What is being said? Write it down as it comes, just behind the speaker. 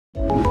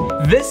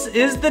This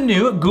is the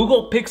new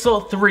Google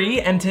Pixel 3,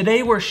 and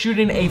today we're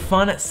shooting a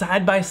fun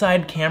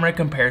side-by-side camera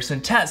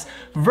comparison test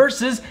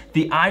versus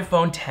the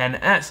iPhone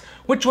XS.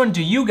 Which one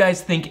do you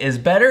guys think is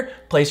better?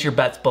 Place your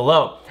bets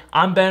below.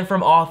 I'm Ben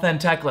from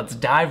AuthenTech. Let's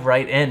dive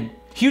right in.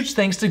 Huge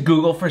thanks to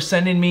Google for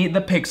sending me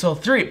the Pixel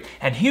 3,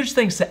 and huge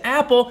thanks to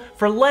Apple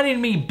for letting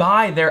me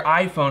buy their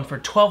iPhone for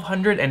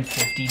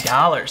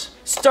 $1,250.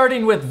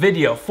 Starting with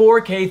video,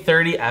 4K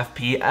 30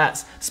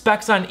 FPS.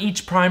 Specs on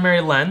each primary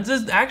lens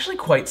is actually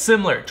quite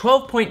similar.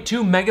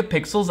 12.2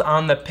 megapixels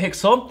on the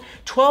Pixel,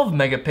 12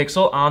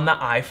 megapixel on the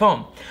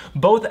iPhone.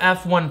 Both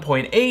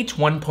f1.8,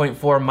 1.4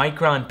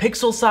 micron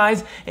pixel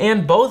size,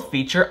 and both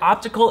feature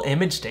optical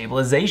image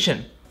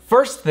stabilization.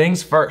 First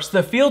things first,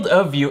 the field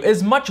of view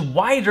is much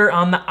wider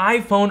on the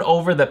iPhone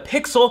over the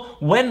Pixel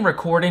when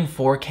recording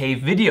 4K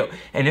video.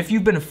 And if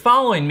you've been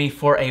following me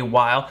for a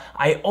while,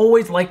 I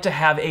always like to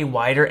have a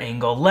wider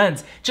angle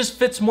lens. Just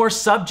fits more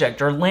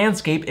subject or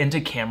landscape into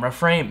camera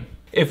frame.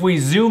 If we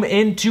zoom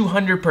in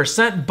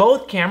 200%,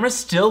 both cameras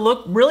still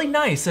look really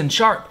nice and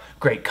sharp.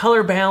 Great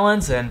color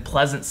balance and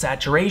pleasant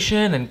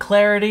saturation and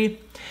clarity.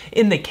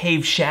 In the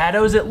cave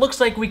shadows, it looks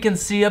like we can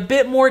see a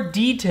bit more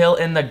detail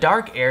in the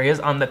dark areas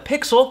on the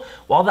Pixel,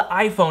 while the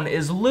iPhone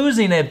is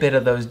losing a bit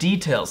of those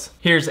details.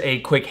 Here's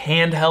a quick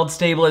handheld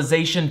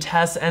stabilization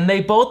test, and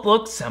they both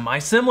look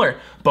semi-similar.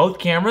 Both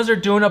cameras are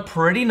doing a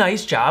pretty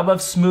nice job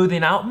of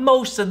smoothing out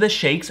most of the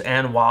shakes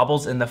and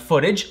wobbles in the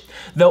footage,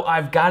 though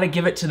I've got to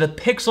give it to the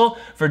Pixel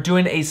for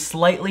doing a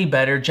slightly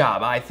better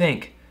job, I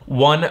think.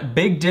 One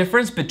big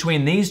difference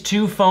between these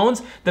two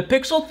phones, the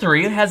Pixel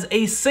 3 has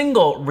a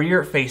single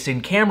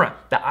rear-facing camera.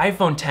 The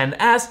iPhone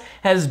XS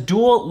has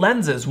dual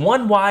lenses,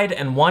 one wide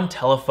and one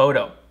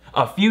telephoto.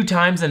 A few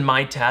times in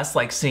my tests,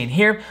 like seen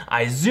here,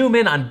 I zoom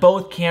in on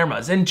both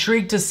cameras,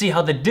 intrigued to see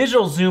how the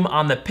digital zoom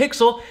on the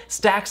Pixel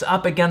stacks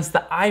up against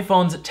the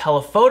iPhone's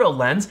telephoto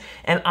lens,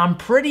 and I'm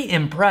pretty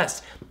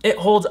impressed. It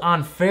holds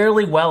on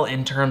fairly well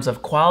in terms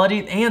of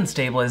quality and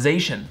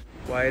stabilization.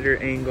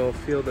 Wider angle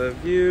field of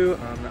view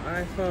on the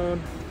iPhone,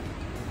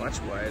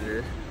 much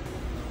wider.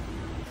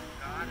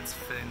 God, it's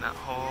fitting that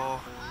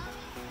whole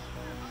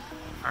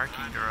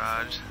parking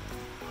garage.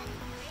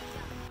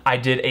 I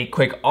did a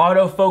quick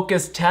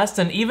autofocus test,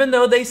 and even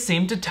though they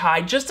seemed to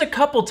tie just a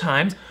couple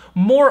times,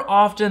 more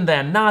often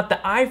than not, the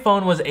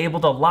iPhone was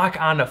able to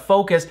lock onto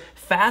focus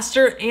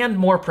faster and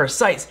more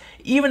precise,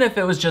 even if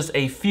it was just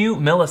a few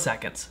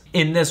milliseconds.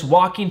 In this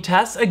walking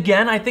test,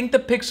 again, I think the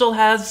Pixel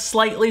has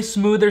slightly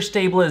smoother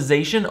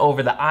stabilization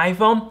over the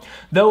iPhone,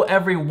 though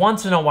every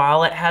once in a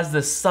while it has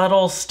this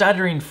subtle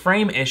stuttering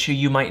frame issue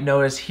you might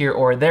notice here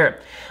or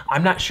there.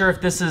 I'm not sure if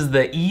this is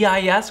the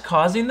EIS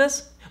causing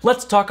this.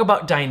 Let's talk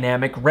about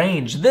dynamic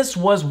range. This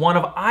was one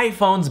of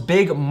iPhone's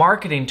big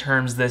marketing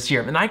terms this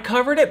year, and I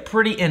covered it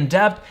pretty in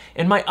depth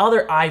in my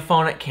other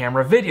iPhone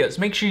camera videos.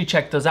 Make sure you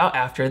check those out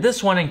after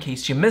this one in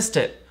case you missed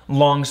it.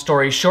 Long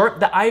story short,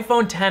 the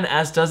iPhone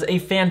XS does a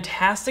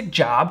fantastic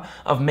job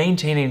of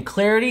maintaining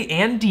clarity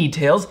and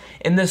details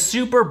in the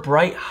super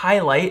bright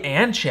highlight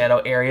and shadow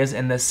areas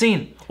in the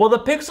scene, while the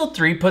Pixel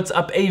 3 puts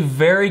up a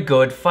very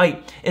good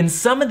fight. In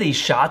some of these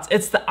shots,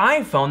 it's the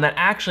iPhone that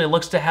actually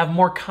looks to have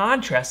more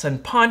contrast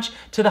and punch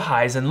to the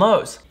highs and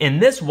lows. In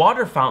this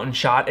water fountain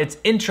shot, it's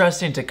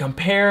interesting to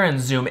compare and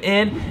zoom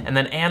in and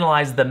then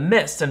analyze the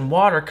mist and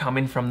water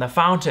coming from the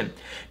fountain.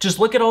 Just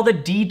look at all the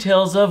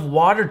details of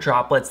water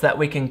droplets that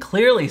we can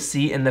clearly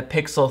see in the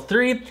Pixel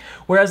 3,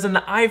 whereas in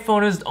the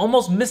iPhone is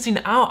almost missing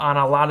out on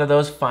a lot of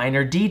those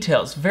finer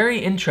details. Very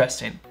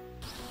interesting.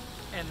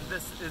 And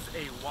this is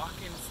a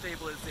walk-in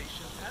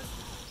stabilization test.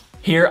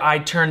 Here I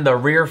turn the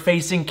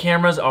rear-facing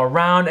cameras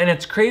around, and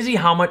it's crazy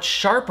how much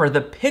sharper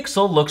the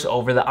Pixel looks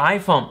over the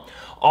iPhone.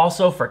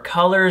 Also for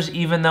colors,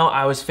 even though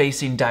I was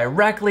facing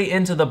directly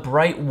into the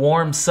bright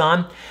warm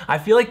sun, I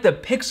feel like the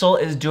Pixel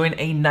is doing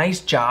a nice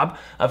job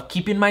of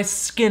keeping my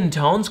skin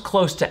tones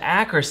close to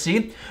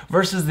accuracy,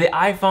 versus the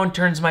iPhone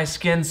turns my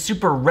skin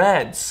super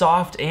red,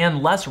 soft,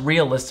 and less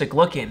realistic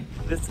looking.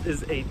 This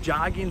is a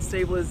jogging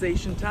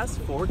stabilization test,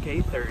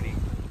 4K 30.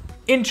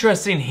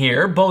 Interesting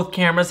here, both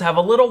cameras have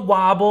a little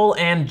wobble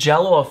and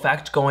jello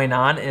effect going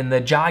on in the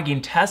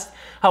jogging test.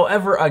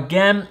 However,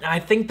 again, I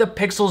think the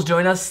Pixel's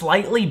doing a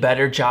slightly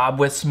better job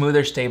with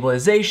smoother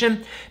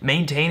stabilization,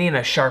 maintaining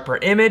a sharper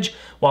image,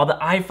 while the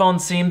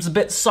iPhone seems a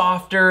bit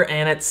softer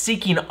and it's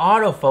seeking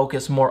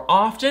autofocus more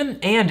often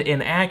and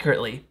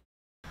inaccurately.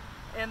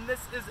 And this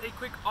is a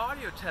quick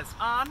audio test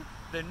on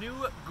the new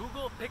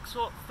Google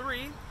Pixel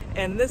 3.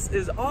 And this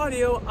is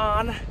audio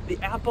on the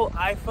Apple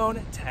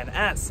iPhone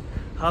XS.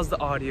 How's the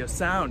audio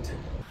sound?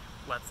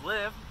 Let's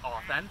live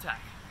AuthenTech.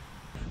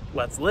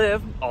 Let's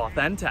live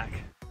AuthenTech.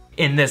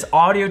 In this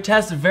audio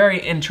test, very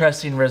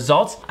interesting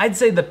results. I'd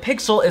say the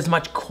Pixel is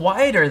much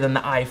quieter than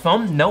the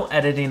iPhone, no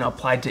editing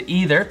applied to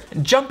either.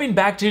 Jumping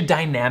back to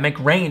dynamic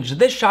range,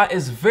 this shot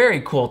is very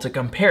cool to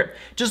compare.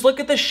 Just look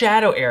at the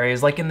shadow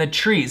areas like in the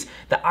trees.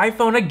 The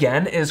iPhone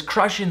again is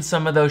crushing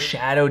some of those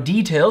shadow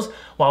details,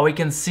 while we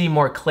can see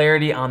more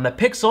clarity on the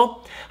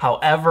Pixel.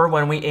 However,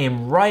 when we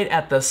aim right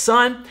at the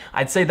sun,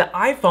 I'd say the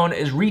iPhone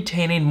is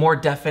retaining more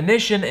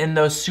definition in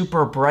those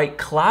super bright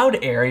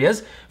cloud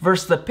areas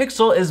versus the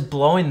Pixel is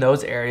blowing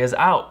those areas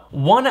out.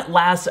 One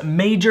last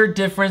major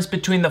difference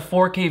between the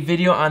 4K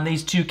video on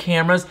these two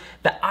cameras,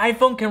 the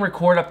iPhone can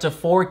record up to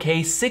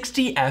 4K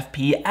 60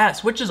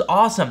 FPS, which is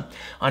awesome.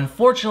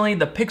 Unfortunately,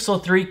 the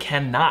Pixel 3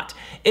 cannot.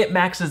 It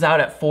maxes out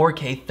at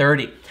 4K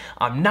 30.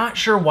 I'm not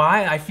sure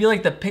why. I feel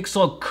like the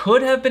Pixel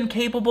could have been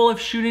capable of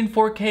shooting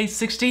 4K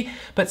 60,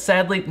 but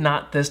sadly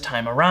not this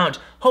time around.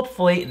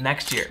 Hopefully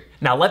next year.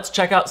 Now let's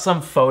check out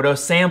some photo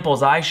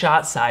samples I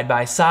shot side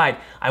by side.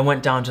 I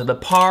went down to the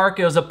park.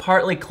 It was a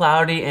partly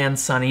cloudy and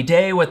sunny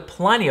day with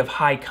plenty of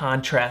high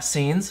contrast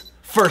scenes.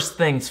 First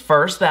things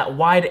first, that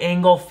wide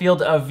angle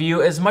field of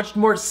view is much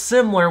more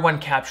similar when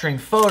capturing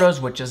photos,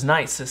 which is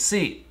nice to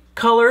see.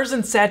 Colors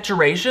and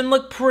saturation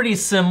look pretty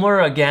similar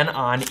again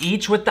on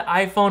each, with the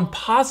iPhone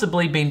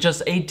possibly being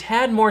just a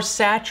tad more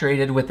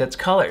saturated with its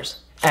colors.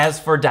 As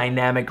for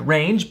dynamic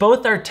range,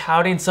 both are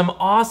touting some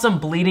awesome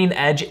bleeding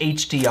edge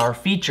HDR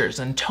features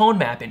and tone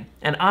mapping,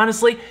 and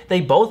honestly,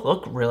 they both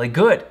look really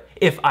good.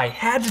 If I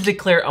had to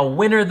declare a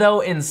winner though,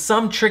 in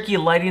some tricky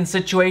lighting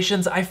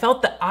situations, I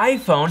felt the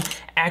iPhone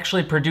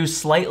actually produced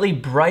slightly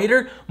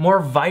brighter, more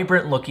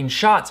vibrant looking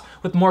shots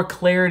with more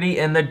clarity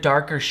in the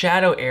darker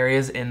shadow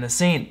areas in the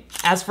scene.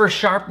 As for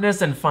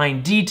sharpness and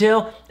fine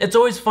detail, it's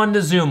always fun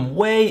to zoom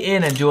way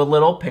in and do a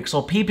little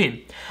pixel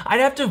peeping. I'd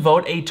have to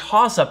vote a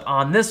toss-up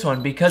on this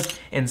one because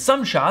in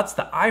some shots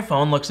the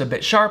iPhone looks a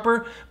bit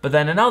sharper, but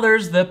then in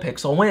others the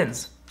Pixel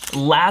wins.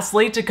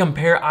 Lastly, to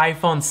compare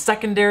iPhone's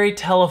secondary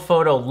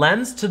telephoto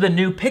lens to the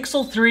new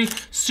Pixel 3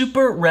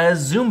 Super Res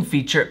Zoom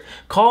feature,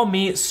 call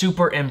me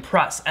super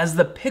impressed as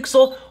the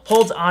Pixel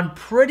holds on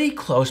pretty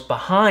close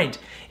behind.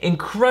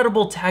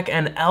 Incredible tech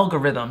and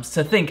algorithms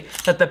to think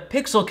that the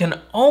Pixel can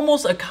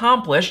almost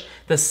accomplish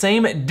the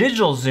same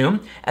digital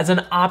zoom as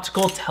an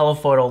optical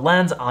telephoto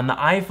lens on the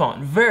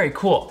iPhone. Very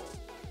cool.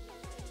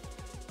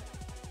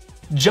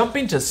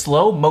 Jumping to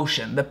slow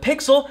motion, the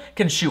Pixel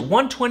can shoot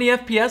 120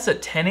 FPS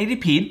at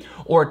 1080p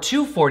or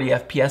 240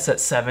 FPS at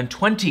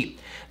 720.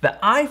 The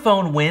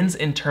iPhone wins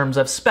in terms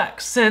of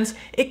specs since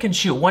it can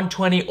shoot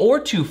 120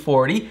 or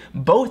 240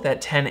 both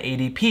at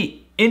 1080p.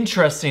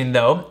 Interesting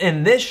though,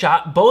 in this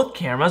shot, both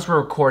cameras were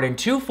recording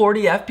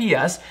 240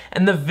 FPS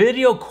and the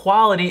video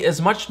quality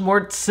is much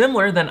more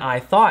similar than I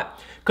thought.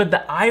 Could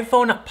the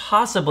iPhone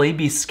possibly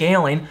be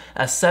scaling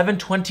a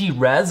 720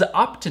 res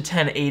up to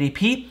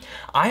 1080p?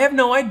 I have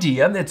no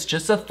idea, it's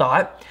just a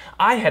thought.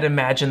 I had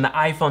imagined the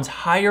iPhone's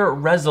higher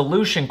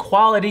resolution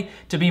quality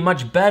to be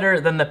much better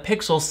than the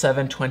Pixel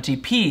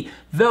 720p,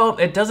 though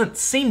it doesn't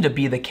seem to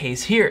be the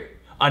case here.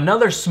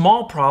 Another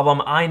small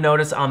problem I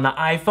noticed on the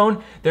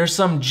iPhone, there's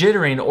some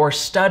jittering or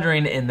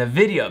stuttering in the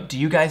video. Do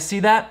you guys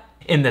see that?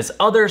 In this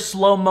other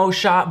slow-mo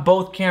shot,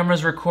 both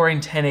cameras recording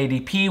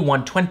 1080p,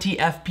 120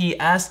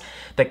 FPS.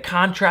 The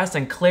contrast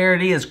and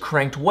clarity is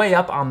cranked way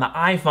up on the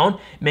iPhone,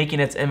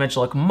 making its image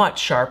look much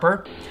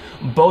sharper.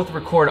 Both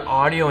record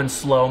audio in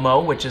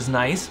slow-mo, which is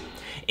nice.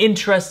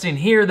 Interesting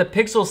here, the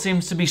Pixel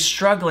seems to be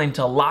struggling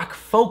to lock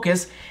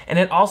focus, and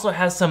it also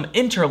has some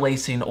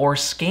interlacing or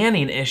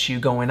scanning issue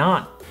going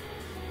on.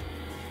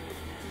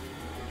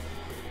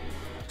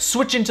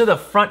 Switching to the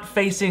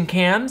front-facing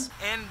cams.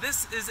 And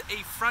this is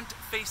a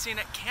front-facing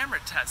camera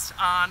test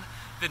on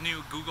the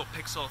new Google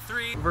Pixel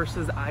 3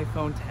 versus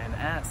iPhone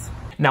XS.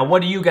 Now,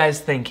 what do you guys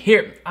think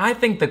here? I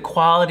think the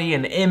quality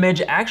and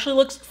image actually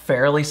looks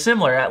fairly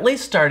similar, at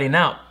least starting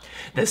out.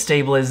 The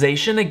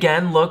stabilization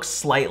again looks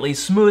slightly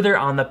smoother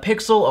on the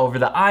Pixel over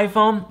the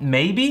iPhone,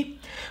 maybe?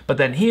 But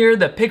then here,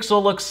 the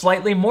Pixel looks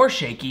slightly more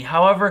shaky.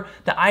 However,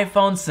 the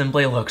iPhone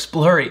simply looks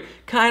blurry.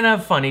 Kind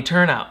of funny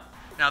turnout.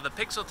 Now the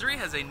Pixel 3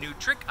 has a new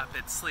trick up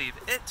its sleeve.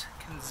 It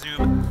can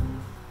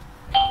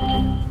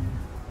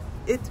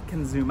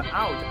zoom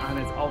out on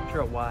its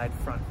ultra-wide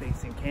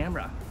front-facing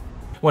camera.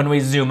 When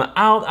we zoom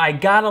out, I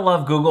gotta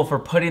love Google for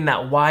putting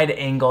that wide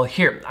angle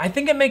here. I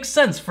think it makes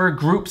sense for a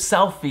group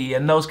selfie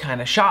and those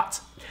kind of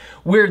shots.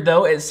 Weird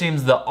though, it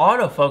seems the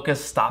autofocus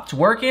stopped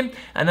working,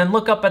 and then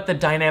look up at the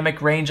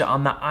dynamic range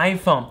on the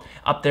iPhone.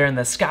 Up there in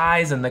the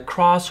skies and the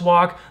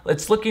crosswalk,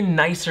 it's looking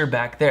nicer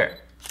back there.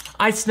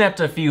 I snapped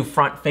a few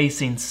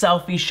front-facing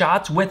selfie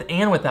shots with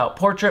and without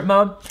portrait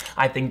mode.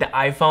 I think the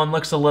iPhone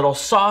looks a little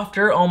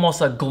softer,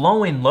 almost a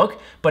glowing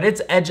look, but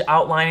its edge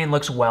outlining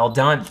looks well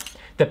done.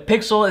 The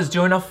Pixel is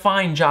doing a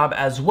fine job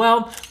as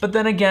well, but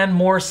then again,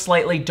 more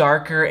slightly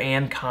darker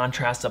and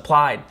contrast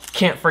applied.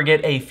 Can't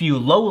forget a few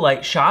low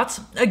light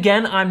shots.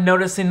 Again, I'm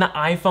noticing the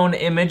iPhone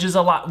image is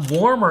a lot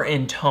warmer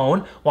in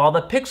tone, while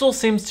the Pixel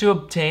seems to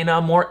obtain a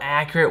more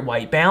accurate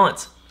white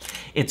balance.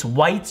 Its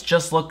whites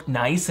just look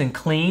nice and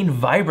clean,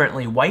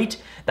 vibrantly white.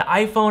 The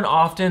iPhone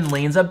often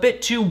leans a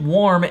bit too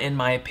warm in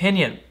my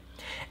opinion.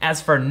 As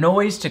for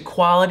noise to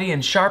quality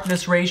and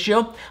sharpness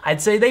ratio,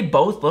 I'd say they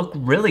both look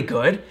really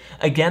good.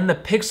 Again, the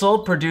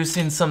Pixel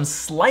producing some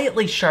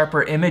slightly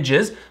sharper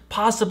images,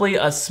 possibly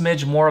a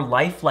smidge more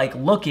lifelike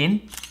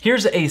looking.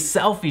 Here's a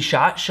selfie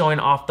shot showing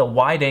off the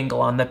wide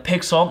angle on the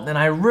Pixel, and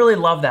I really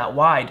love that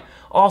wide.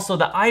 Also,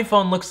 the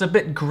iPhone looks a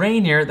bit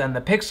grainier than the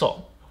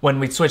Pixel. When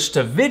we switch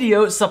to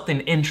video, something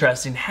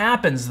interesting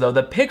happens though.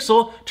 The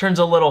Pixel turns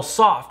a little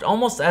soft,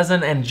 almost as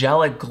an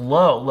angelic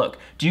glow. Look,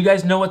 do you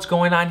guys know what's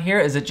going on here?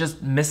 Is it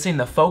just missing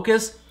the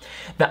focus?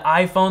 The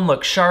iPhone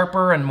looks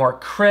sharper and more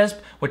crisp,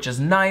 which is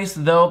nice,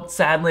 though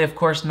sadly, of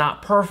course,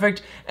 not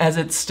perfect, as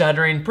it's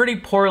stuttering pretty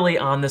poorly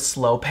on the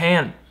slow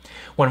pan.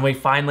 When we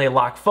finally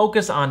lock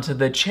focus onto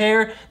the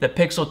chair, the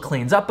Pixel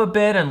cleans up a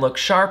bit and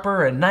looks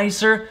sharper and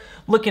nicer.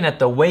 Looking at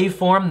the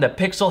waveform, the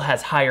Pixel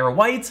has higher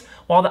whites,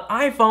 while the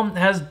iPhone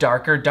has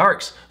darker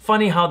darks.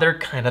 Funny how they're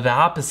kind of the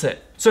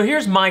opposite. So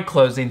here's my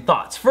closing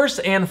thoughts. First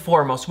and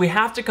foremost, we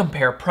have to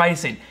compare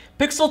pricing.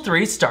 Pixel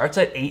 3 starts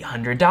at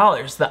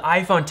 $800. The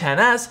iPhone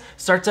XS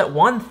starts at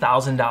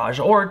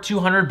 $1,000 or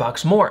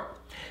 $200 more.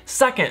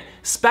 Second,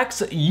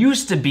 specs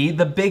used to be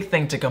the big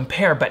thing to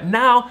compare, but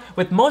now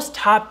with most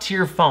top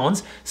tier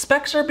phones,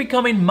 specs are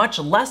becoming much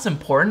less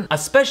important,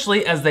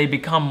 especially as they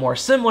become more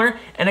similar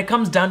and it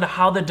comes down to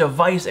how the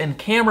device and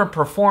camera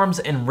performs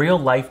in real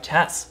life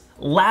tests.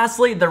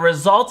 Lastly, the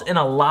results in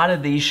a lot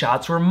of these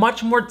shots were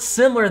much more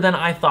similar than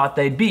I thought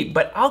they'd be,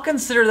 but I'll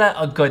consider that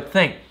a good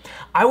thing.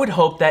 I would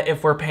hope that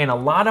if we're paying a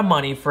lot of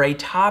money for a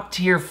top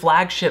tier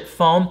flagship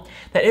phone,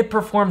 that it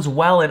performs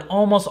well in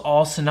almost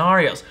all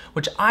scenarios,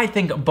 which I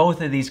think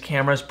both of these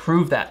cameras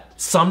prove that.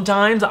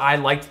 Sometimes I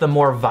liked the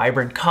more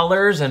vibrant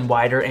colors and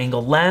wider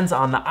angle lens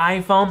on the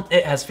iPhone.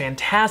 It has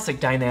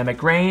fantastic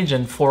dynamic range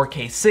and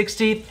 4K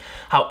 60.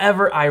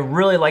 However, I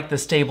really like the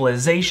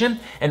stabilization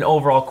and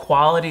overall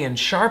quality and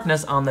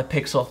sharpness on the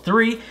Pixel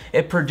 3.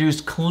 It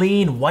produced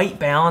clean, white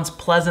balance,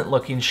 pleasant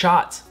looking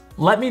shots.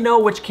 Let me know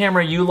which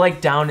camera you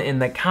like down in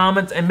the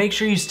comments, and make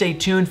sure you stay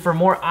tuned for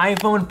more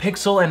iPhone,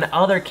 Pixel, and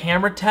other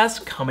camera tests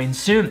coming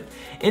soon.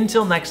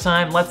 Until next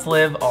time, let's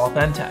live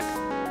AuthenTech.